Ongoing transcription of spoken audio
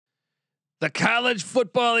The college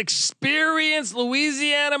football experience,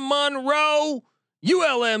 Louisiana, Monroe,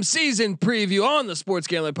 ULM season preview on the Sports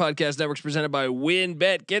Gambling Podcast Network, presented by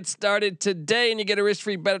WynnBET. Get started today and you get a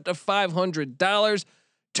risk-free bet up to $500.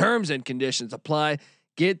 Terms and conditions apply.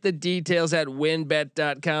 Get the details at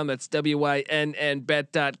wynnbet.com. That's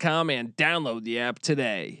WYNNBet.com and download the app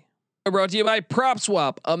today. Brought to you by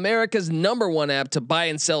PropSwap, America's #1 app to buy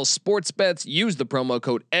and sell sports bets. Use the promo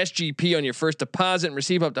code SGP on your first deposit and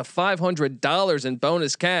receive up to $500 in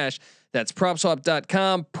bonus cash. That's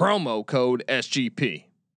PropSwap.com, promo code SGP.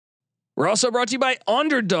 We're also brought to you by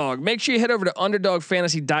Underdog. Make sure you head over to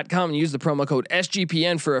UnderdogFantasy.com and use the promo code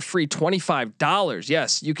SGPN for a free $25.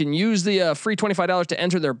 Yes, you can use the free $25 to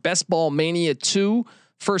enter their Best Ball Mania 2.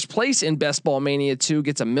 First place in Best Ball Mania 2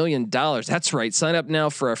 gets $1 million. That's right. Sign up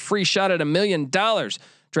now for a free shot at $1 million.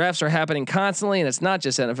 Drafts are happening constantly, and it's not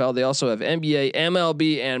just NFL. They also have NBA,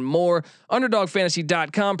 MLB, and more.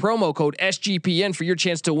 UnderdogFantasy.com, promo code SGPN for your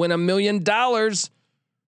chance to win $1 million.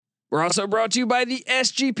 We're also brought to you by the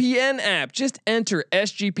SGPN app. Just enter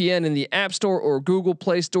SGPN in the App Store or Google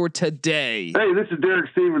Play Store today. Hey, this is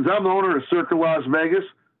Derek Stevens. I'm the owner of Circa Las Vegas.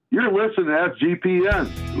 You're listening to SGPN.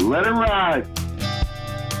 Let it ride.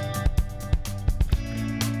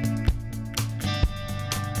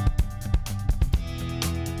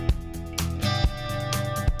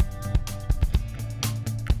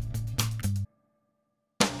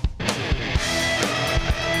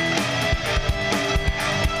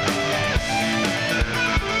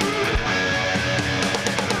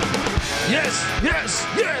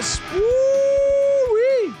 Yes.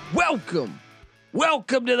 Woo-wee. Welcome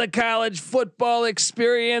to the college football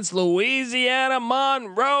experience, Louisiana,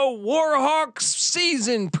 Monroe Warhawks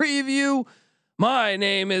season preview. My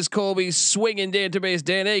name is Colby Swinging Database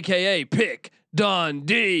Dan, aka Pick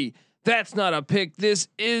Dundee. That's not a pick. This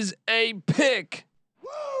is a pick.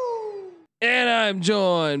 Woo! And I'm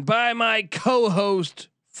joined by my co-host,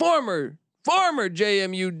 former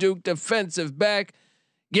JMU Duke defensive back.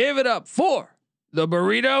 Give it up for the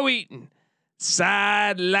burrito eating,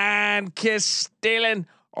 sideline kiss stealing,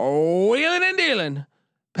 wheeling and dealing,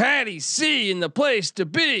 Patty C in the place to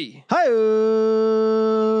be. Hi,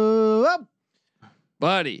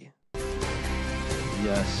 buddy.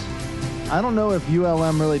 Yes. I don't know if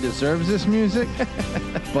ULM really deserves this music,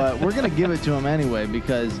 but we're gonna give it to them anyway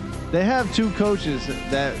because they have two coaches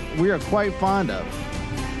that we are quite fond of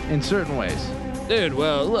in certain ways. Dude,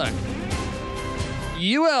 well, look.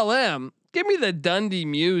 ULM, give me the Dundee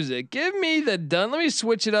music. Give me the Let me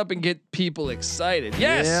switch it up and get people excited.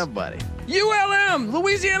 Yes. Yeah, buddy. ULM,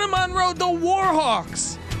 Louisiana Monroe, the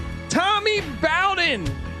Warhawks. Tommy Bowden.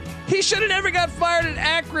 He should have never got fired at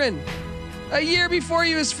Akron. A year before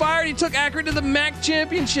he was fired, he took Akron to the MAC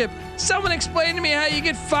championship. Someone explain to me how you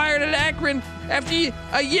get fired at Akron after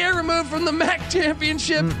a year removed from the MAC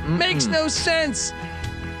championship. Makes no sense.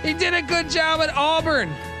 He did a good job at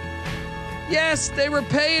Auburn. Yes, they were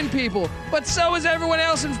paying people, but so is everyone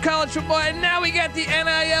else in college football. And now we got the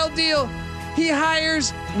NIL deal. He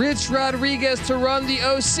hires Rich Rodriguez to run the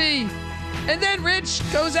OC. And then Rich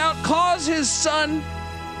goes out, calls his son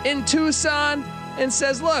in Tucson and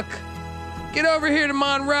says, look, get over here to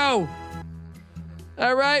Monroe.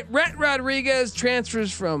 All right. Rhett Rodriguez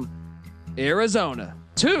transfers from Arizona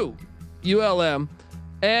to ULM,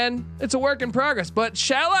 and it's a work in progress. But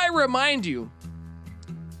shall I remind you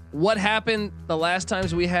what happened the last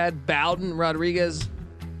times we had Bowden, Rodriguez,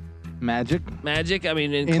 Magic. I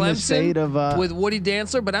mean, in the Clemson state of with Woody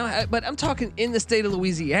Dantzler, but I'm talking in the state of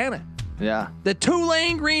Louisiana. Yeah. The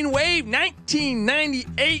Tulane Green Wave,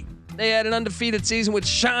 1998. They had an undefeated season with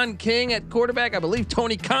Sean King at quarterback. I believe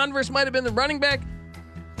Tony Converse might have been the running back.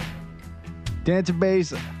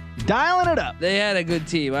 Database dialing it up. They had a good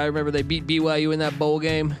team. I remember they beat BYU in that bowl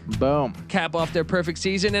game. Boom. Cap off their perfect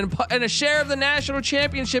season and a share of the national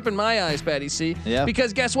championship in my eyes, Patty C. Yeah.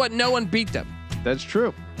 Because guess what? No one beat them. That's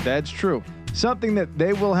true. Something that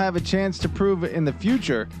they will have a chance to prove in the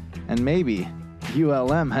future, and maybe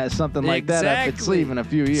ULM has something like that up its sleeve in a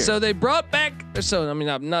few years. So they brought back.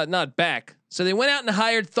 Not back. So they went out and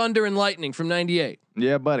hired Thunder and Lightning from '98.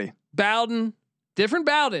 Yeah, buddy. Bowden, different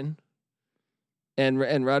Bowden. And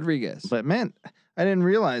Rodriguez. But man, I didn't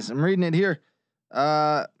realize. I'm reading it here.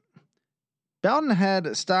 Bowden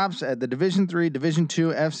had stops at the Division III, Division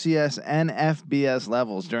II, FCS, and FBS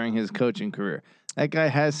levels during his coaching career. That guy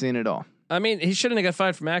has seen it all. I mean, he shouldn't have got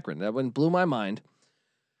fired from Akron. That one blew my mind.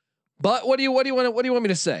 But what do you want me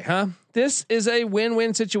to say, huh? This is a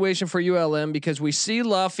win-win situation for ULM because we see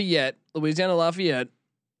Louisiana Lafayette,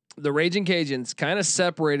 the Raging Cajuns, kind of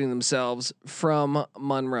separating themselves from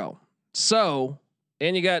Monroe. So,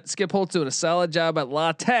 and you got Skip Holtz doing a solid job at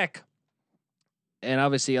La Tech. and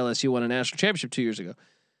obviously LSU won a national championship 2 years ago.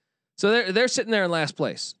 So they're sitting there in last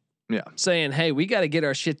place. Yeah. Saying, hey, we got to get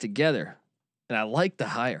our shit together. And I like the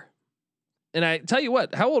hire. And I tell you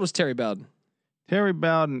what, how old is Terry Bowden? Terry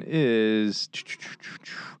Bowden is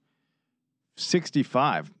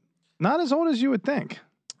 65. Not as old as you would think.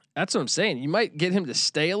 That's what I'm saying. You might get him to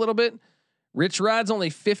stay a little bit. Rich Rod's only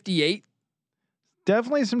 58.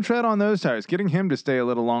 Definitely some tread on those tires. Getting him to stay a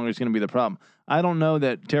little longer is going to be the problem. I don't know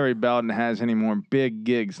that Terry Bowden has any more big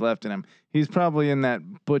gigs left in him. He's probably in that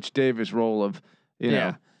Butch Davis role of, you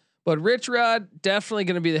know. But Rich Rod definitely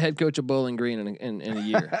going to be the head coach of Bowling Green in a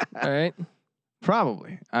year. All right.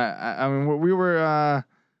 Probably. I mean, we were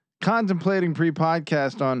contemplating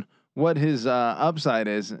pre-podcast on what his upside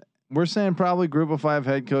is. We're saying probably Group of 5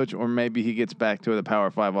 head coach, or maybe he gets back to the Power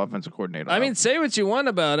 5 offensive coordinator. I mean, say what you want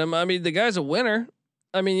about him. I mean, the guy's a winner.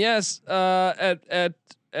 I mean, yes, at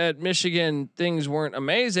Michigan things weren't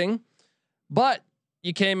amazing, but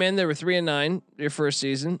you came in, they were 3-9 your first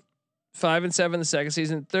season, 5-7 the second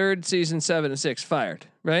season, third season 7-6, fired,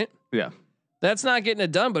 right? Yeah. That's not getting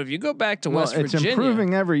it done. But if you go back to West Virginia, it's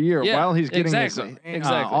improving every year while he's getting his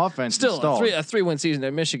offense still installed. a 3-win season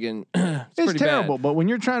at Michigan. It's terrible. Bad. But when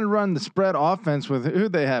you're trying to run the spread offense with who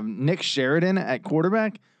they have, Nick Sheridan at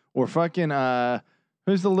quarterback, or fucking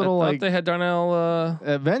who's the little they had Darnell.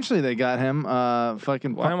 Eventually they got him.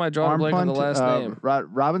 Fucking. Why am I drawing a blank on the last name?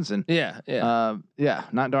 Robinson. Yeah.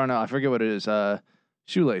 Not Darnell. I forget what it is.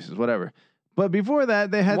 Shoelaces, whatever. But before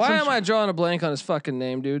that, they had. Why am I drawing a blank on his fucking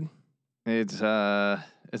name, dude? It's the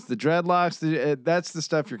dreadlocks. That's the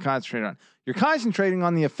stuff you're concentrating on. You're concentrating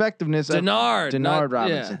on the effectiveness of Denard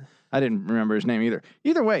Robinson. Yeah. I didn't remember his name either.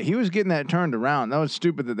 Either way, he was getting that turned around. That was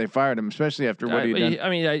stupid that they fired him, especially after what he did.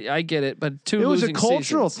 I mean, I get it, but it was a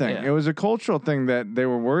cultural seasons, thing. Yeah. It was a cultural thing that they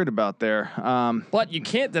were worried about there. But you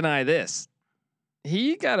can't deny this.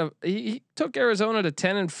 He took Arizona to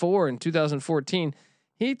 10-4 in 2014.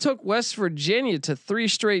 He took West Virginia to 3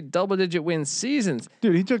 straight double-digit win seasons.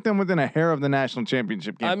 Dude, he took them within a hair of the national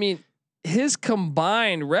championship game. I mean, his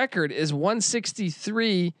combined record is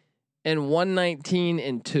 163 and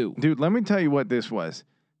 119-2. Dude, let me tell you what this was.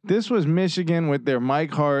 This was Michigan with their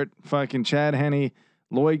Mike Hart, fucking Chad Henne,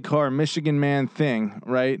 Lloyd Carr, Michigan man thing,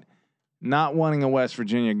 right? Not wanting a West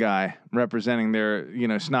Virginia guy representing their,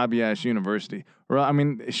 snobby ass university. Or I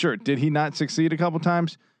mean, sure, did he not succeed a couple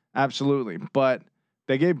times? Absolutely, but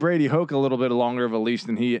they gave Brady Hoke a little bit longer of a leash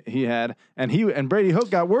than he had, and Brady Hoke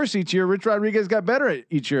got worse each year. Rich Rodriguez got better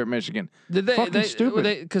each year at Michigan. Did they? Fucking stupid.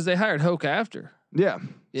 Because they hired Hoke after. Yeah.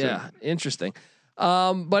 Yeah. So. Interesting.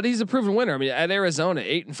 But he's a proven winner. I mean, at Arizona,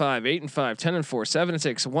 8-5, 8-5, 10-4,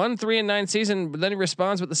 7-6, 1 3-9 season. But then he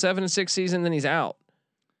responds with the 7-6 season. Then he's out.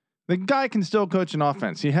 The guy can still coach an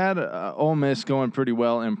offense. He had Ole Miss going pretty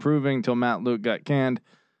well, improving until Matt Luke got canned.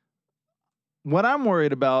 What I'm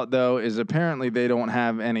worried about, though, is apparently they don't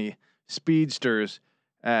have any speedsters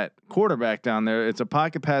at quarterback down there. It's a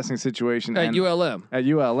pocket passing situation at ULM. At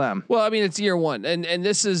ULM. Well, I mean, it's year one, and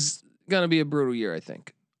this is going to be a brutal year. I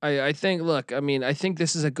think. I think. Look, I mean, I think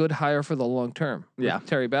this is a good hire for the long term. Yeah,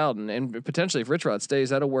 Terry Bowden, and potentially if Rich Rod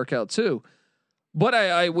stays, that'll work out too. But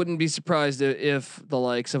I wouldn't be surprised if the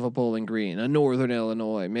likes of a Bowling Green, a Northern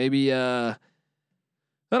Illinois, maybe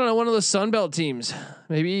I don't know, one of those Sun Belt teams,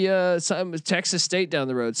 maybe some Texas State down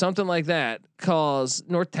the road, something like that, calls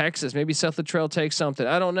North Texas. Maybe Seth Luttrell takes something.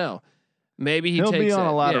 I don't know. Maybe he'll be on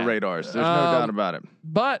a lot of radars. There's no doubt about it.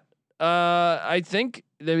 But I think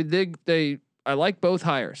I like both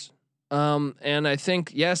hires, and I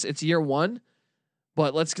think yes, it's year one.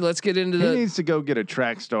 But let's get into he needs to go get a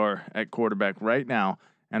track star at quarterback right now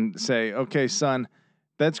and say, okay, son.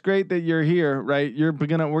 That's great that you're here, right? We're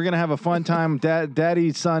gonna have a fun time,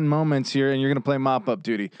 daddy son moments here, and you're gonna play mop up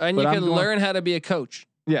duty. And you can learn how to be a coach.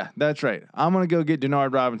 Yeah, that's right. I'm gonna go get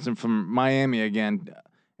Denard Robinson from Miami again,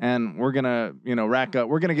 and we're gonna rack up.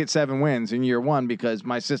 We're gonna get 7 wins in year one because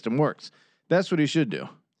my system works. That's what he should do.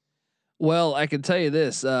 Well, I can tell you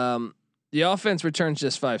this: the offense returns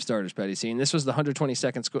just 5 starters, Patty C. And this was the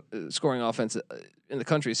 122nd scoring offense in the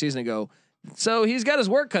country a season ago. So he's got his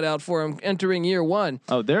work cut out for him entering year one.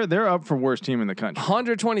 Oh, they're up for worst team in the country.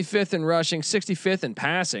 125th in rushing, 65th in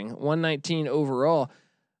passing, 119 overall.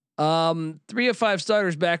 3 of 5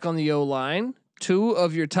 starters back on the O-line. 2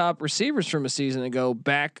 of your top receivers from a season ago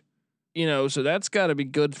back. So that's got to be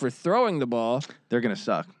good for throwing the ball. They're gonna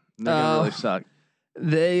suck. They're gonna really suck.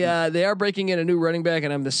 They are breaking in a new running back,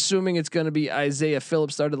 and I'm assuming it's going to be Isaiah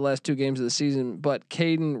Phillips. Started the last 2 games of the season, but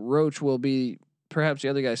Caden Roach will be. Perhaps the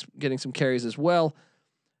other guys getting some carries as well.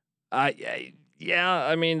 I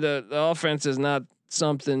mean the offense is not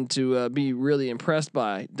something to be really impressed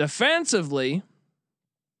by. Defensively,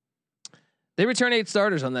 They returned 8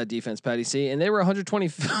 starters on that defense, Patty C, and they were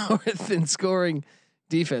 124th in scoring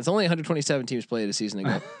defense. Only 127 teams played a season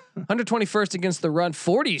ago. 121st against the run,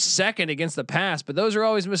 42nd against the pass. But those are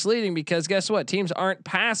always misleading because guess what? Teams aren't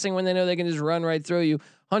passing when they know they can just run right through you.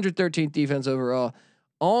 113th defense overall.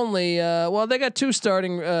 Only they got 2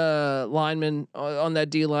 starting linemen on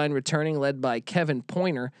that D line returning, led by Kevin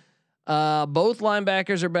Pointer. Both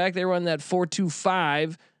linebackers are back. They run that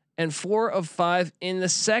 4-2-5. And 4 of 5 in the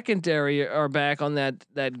secondary are back on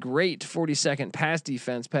that great 42nd pass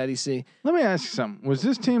defense. Patty C. Let me ask you something. Was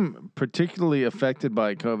this team particularly affected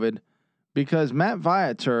by COVID? Because Matt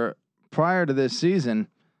Viator, prior to this season,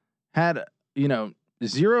 had 0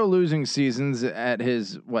 losing seasons at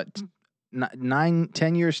his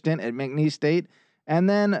 9-10 year stint at McNeese State, and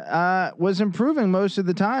then was improving most of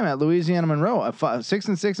the time at Louisiana Monroe,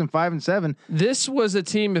 6-6 and 5-7. This was a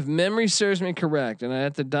team, if memory serves me correct, and I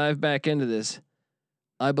have to dive back into this.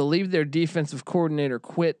 I believe their defensive coordinator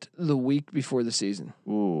quit the week before the season.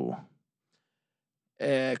 Ooh,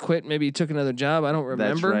 quit. Maybe he took another job. I don't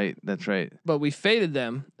remember. That's right. But we faded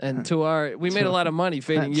them, and we made a lot of money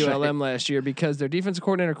fading ULM last year because their defensive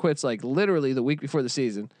coordinator quits like literally the week before the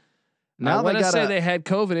season. Now I want to say they had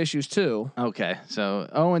COVID issues too. Okay, so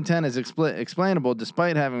 0-10 is explainable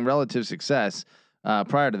despite having relative success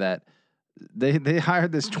prior to that. They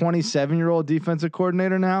hired this 27-year-old defensive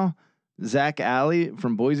coordinator now, Zach Alley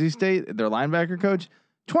from Boise State, their linebacker coach.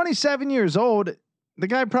 27 years old. The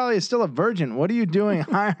guy probably is still a virgin. What are you doing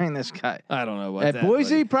hiring this guy? I don't know what at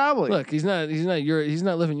Boise, probably. Look, he's not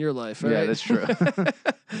living your life. Right? Yeah, that's true.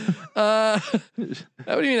 How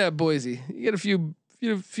do you mean at Boise? You get a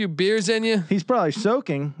few beers in you. He's probably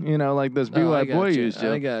soaking, like those BYU boys used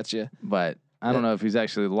to. I got you. But I don't know if he's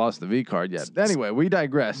actually lost the V card yet. Anyway, we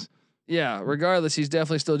digress. Yeah. Regardless, he's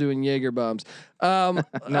definitely still doing Jaeger bombs. Now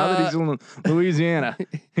that he's in Louisiana,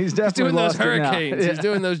 he's definitely doing those lost hurricanes. Yeah. He's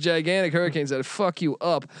doing those gigantic hurricanes that fuck you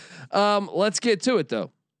up. Let's get to it though.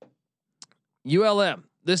 ULM.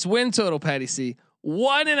 This win total, Patty C,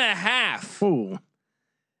 1.5. Ooh.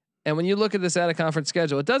 And when you look at this out of conference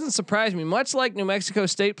schedule, it doesn't surprise me. Much like New Mexico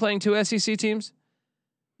State playing 2 SEC teams,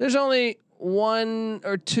 there's only 1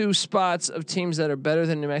 or 2 spots of teams that are better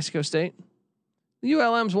than New Mexico State.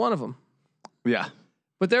 ULM's one of them. Yeah,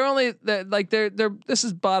 but they're only they're this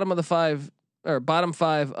is bottom of the 5 or bottom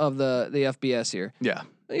 5 of the FBS here. Yeah,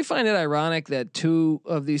 you find it ironic that 2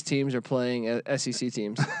 of these teams are playing SEC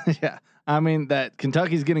teams. Yeah, I mean that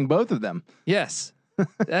Kentucky's getting both of them. Yes.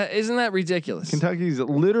 Isn't that ridiculous? Kentucky's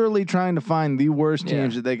literally trying to find the worst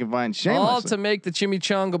teams that they can find. Shamelessly. All to make the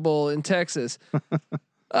Chimichanga Bowl in Texas.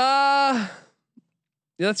 Let's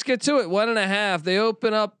get to it. 1.5. They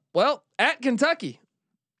open up at Kentucky.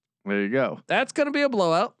 There you go. That's going to be a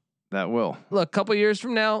blowout. That will. Look, a couple years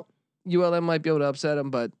from now, ULM might be able to upset them,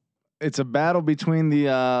 but it's a battle between the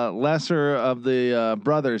lesser of the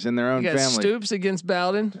brothers in their own family. Stoops against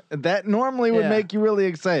Bowden. That normally would make you really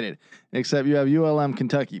excited, except you have ULM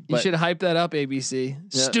Kentucky. But you should hype that up, ABC.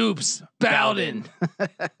 Yeah. Stoops, Bowden.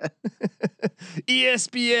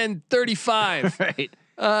 ESPN 35. Right.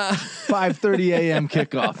 5:30 a.m.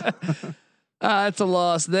 kickoff. That's a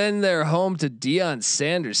loss. Then they're home to Deion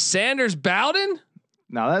Sanders. Sanders Bowden?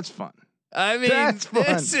 Now that's fun. I mean,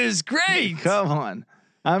 this is great. Come on.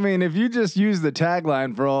 I mean, if you just use the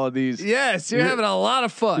tagline for all of these, yes, you're having a lot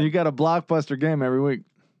of fun. You got a blockbuster game every week.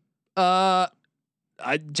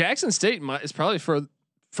 Jackson State is probably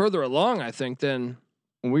further along, I think, than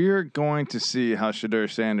we're going to see how Shadur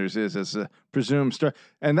Sanders is as a presumed star.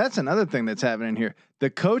 And that's another thing that's happening here.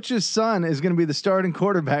 The coach's son is going to be the starting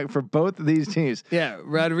quarterback for both of these teams. Yeah,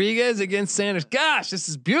 Rodriguez against Sanders. Gosh, this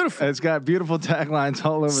is beautiful. It's got beautiful taglines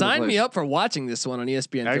all over. Sign the place. me up for watching this one on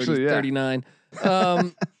ESPN. Actually, 39.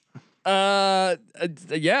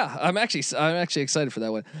 Yeah, I'm actually excited for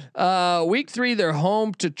that one. Week 3, they're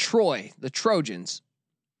home to Troy, the Trojans.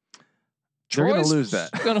 They're going to lose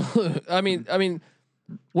that. Gonna lose. I mean,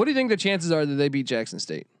 what do you think the chances are that they beat Jackson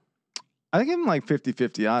State? I give them like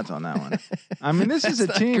 50-50 odds on that one. I mean, this is a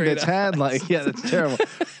team that's had that's terrible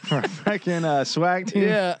for a freaking swag team.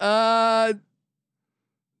 Yeah.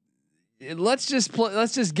 Let's just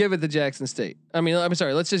give it to Jackson State. I'm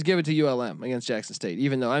sorry. Let's just give it to ULM against Jackson State.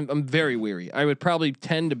 Even though I'm very weary, I would probably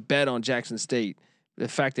tend to bet on Jackson State. The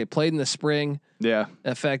fact they played in the spring. Yeah.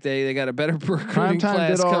 The fact they got a better recruiting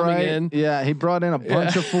class coming in. Yeah, he brought in a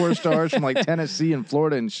bunch of 4 stars from like Tennessee and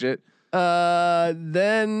Florida and shit. We got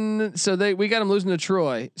them losing to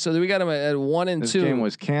Troy. So we got them at 1-2. This game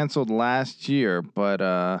was canceled last year, but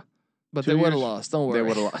they would have lost. Don't worry. They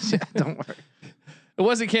would have lost. Yeah, don't worry. It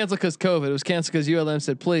wasn't canceled because COVID. It was canceled because ULM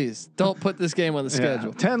said, "Please don't put this game on the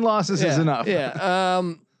schedule." 10 losses is enough. Yeah.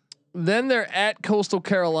 Then they're at Coastal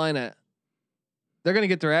Carolina. They're going to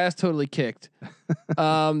get their ass totally kicked.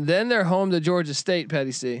 Then they're home to Georgia State,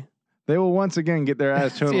 Patty C. They will once again get their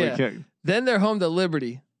ass totally kicked. Then they're home to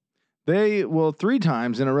Liberty. They will 3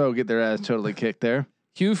 times in a row get their ass totally kicked there.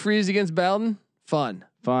 Hugh Freeze against Bowden. Fun.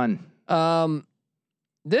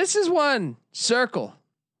 This is one circle.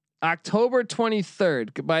 October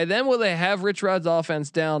 23rd. By then, will they have Rich Rod's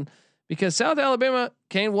offense down? Because South Alabama,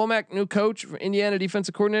 Kane Womack, new coach for Indiana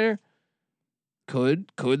defensive coordinator.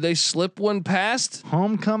 Could they slip one past?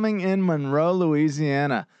 Homecoming in Monroe,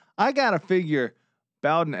 Louisiana. I gotta figure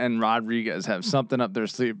Bowden and Rodriguez have something up their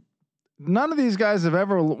sleeve. None of these guys have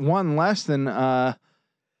ever won less than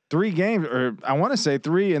 3 games, or I want to say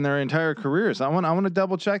 3 in their entire careers. I want to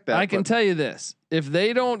double check that. I can tell you this: if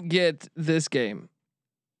they don't get this game,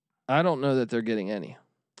 I don't know that they're getting any.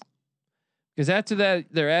 Because after that,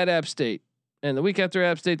 they're at App State, and the week after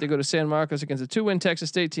App State, they go to San Marcos against a 2-win Texas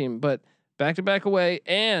State team, but back-to-back away,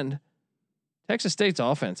 and Texas State's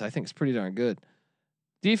offense, I think, is pretty darn good.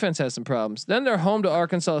 Defense has some problems. Then they're home to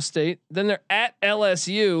Arkansas State. Then they're at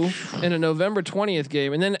LSU in a November 20th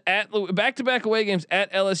game, and then at back-to-back away games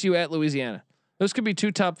at LSU at Louisiana. Those could be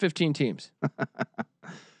 2 top 15 teams.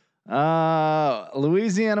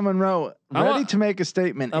 Louisiana Monroe ready to make a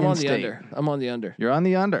statement. I'm on the under. You're on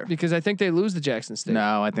the under because I think they lose to Jackson State.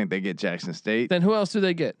 No, I think they get Jackson State. Then who else do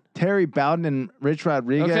they get? Terry Bowden and Rich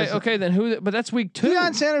Rodriguez. Okay. Then who? But that's week 2.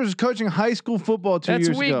 Deion Sanders was coaching high school football 2 years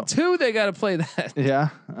ago. That's week 2. They got to play that. Yeah.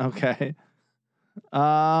 Okay.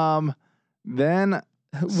 Then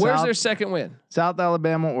where's their second win? South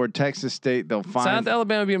Alabama or Texas State? They'll find South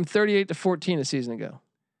Alabama beat them 38-14 a season ago.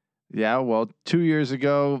 Yeah. Well, 2 years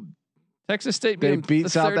ago, Texas State beat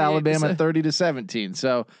South Alabama 30-17.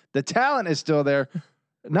 So the talent is still there.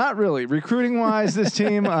 Not really. Recruiting wise, this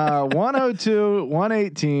team 102,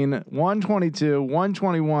 118, 122,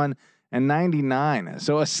 121, and 99.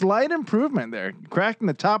 So a slight improvement there, cracking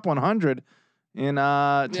the top 100 in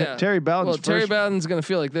Terry Bowden's. Well, Terry Bowden's going to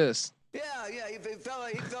feel like this. Yeah. He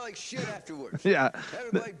felt like shit afterwards. Yeah.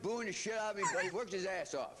 Everybody booing the shit out of him, but he worked his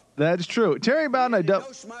ass off. That's true. Terry Bowden,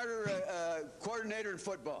 no smarter coordinator in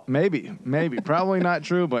football. Maybe, probably not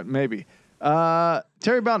true, but maybe.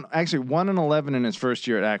 Terry Bowden actually 1-11 in his first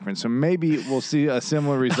year at Akron, so maybe we'll see a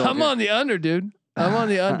similar result. I'm on the under, dude. I'm on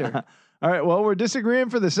the under. All right. Well, we're disagreeing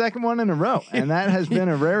for the second one in a row, and that has been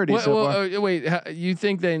a rarity so far. Wait, you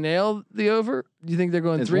think they nailed the over? You think they're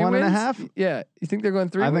going 3 1.5 wins? Yeah. You think they're going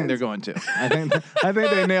 3 wins? I think they're going 2. I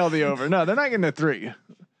think they nailed the over. No, they're not getting to 3.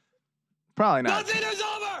 Probably not. Nothing is over.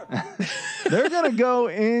 They're gonna go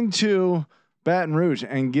into Baton Rouge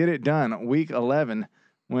and get it done week 11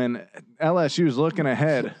 when LSU's looking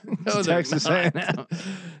ahead to Texas A&M.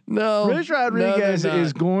 No, Rich Rodriguez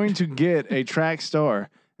is going to get a track star,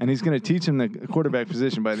 and he's going to teach him the quarterback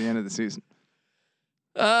position by the end of the season.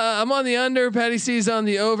 I'm on the under. Patty C's on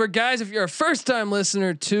the over. Guys, if you're a first-time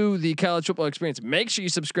listener to the College Football Experience, make sure you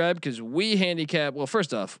subscribe because we handicap. Well,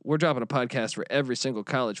 first off, we're dropping a podcast for every single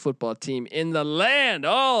college football team in the land.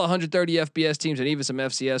 All 130 FBS teams and even some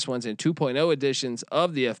FCS ones and 2.0 editions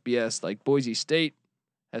of the FBS, like Boise State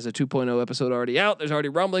has a 2.0 episode already out. There's already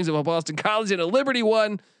rumblings of a Boston College and a Liberty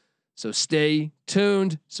one. So stay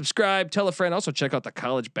tuned, subscribe, tell a friend. Also check out the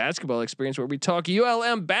College Basketball Experience where we talk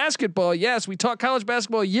ULM basketball. Yes, we talk college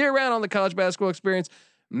basketball year round on the College Basketball Experience.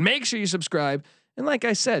 Make sure you subscribe. And like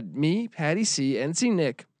I said, me, Patty C, NC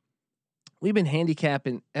Nick, we've been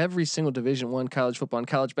handicapping every single Division I college football and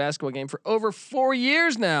college basketball game for over 4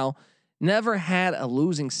 years now. Never had a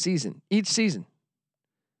losing season each season.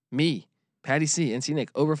 Me, Patty C, NC Nick,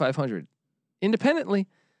 over 500 independently.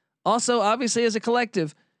 Also, obviously, as a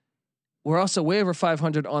collective, we're also way over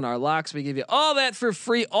 500 on our locks. We give you all that for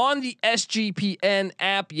free on the SGPN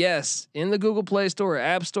app. Yes, in the Google Play Store or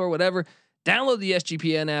App Store, whatever. Download the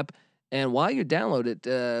SGPN app. And while you download it,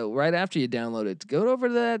 right after you download it, go over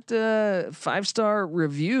to that 5-star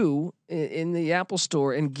review in the Apple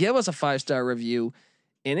Store and give us a 5-star review.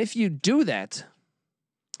 And if you do that,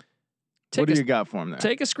 what do you got for him there?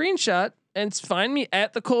 Take a screenshot and find me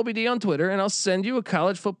at the Colby D on Twitter, and I'll send you a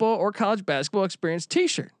college football or college basketball experience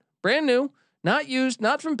T-shirt. Brand new, not used,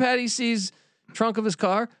 not from Patty C's trunk of his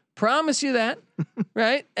car. Promise you that,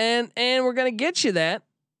 right? And we're gonna get you that.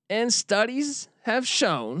 And studies have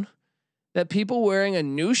shown that people wearing a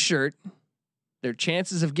new shirt, their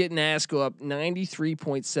chances of getting ass go up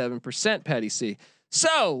 93.7%. Patty C.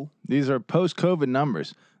 So these are post-COVID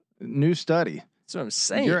numbers. New study. That's what I'm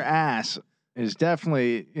saying. Your ass is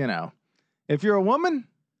definitely, if you're a woman,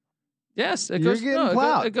 yes, it goes.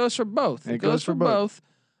 It goes for both. It goes for both.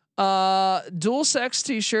 Dual sex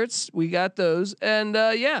T-shirts, we got those, and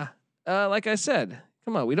like I said,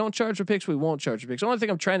 Come on, we don't charge for picks. We won't charge for picks. The only thing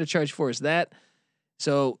I'm trying to charge for is that.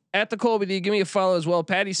 So at the Colby D, give me a follow as well.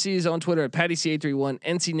 Patty C is on Twitter at PattyC831.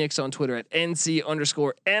 NC Nick's on Twitter at NC_NICK.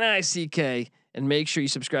 And make sure you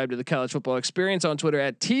subscribe to the College Football Experience on Twitter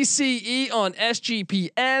at TCE on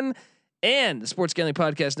SGPN. And the Sports Gambling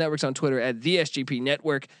Podcast Network's on Twitter at the SGP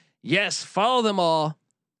Network. Yes, follow them all.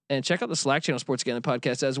 And check out the Slack channel, Sports Gambling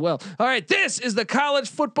Podcast, as well. All right, this is the College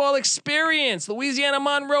Football Experience, Louisiana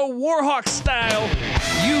Monroe Warhawks style.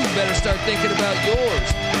 You better start thinking about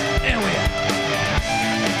yours. And we out.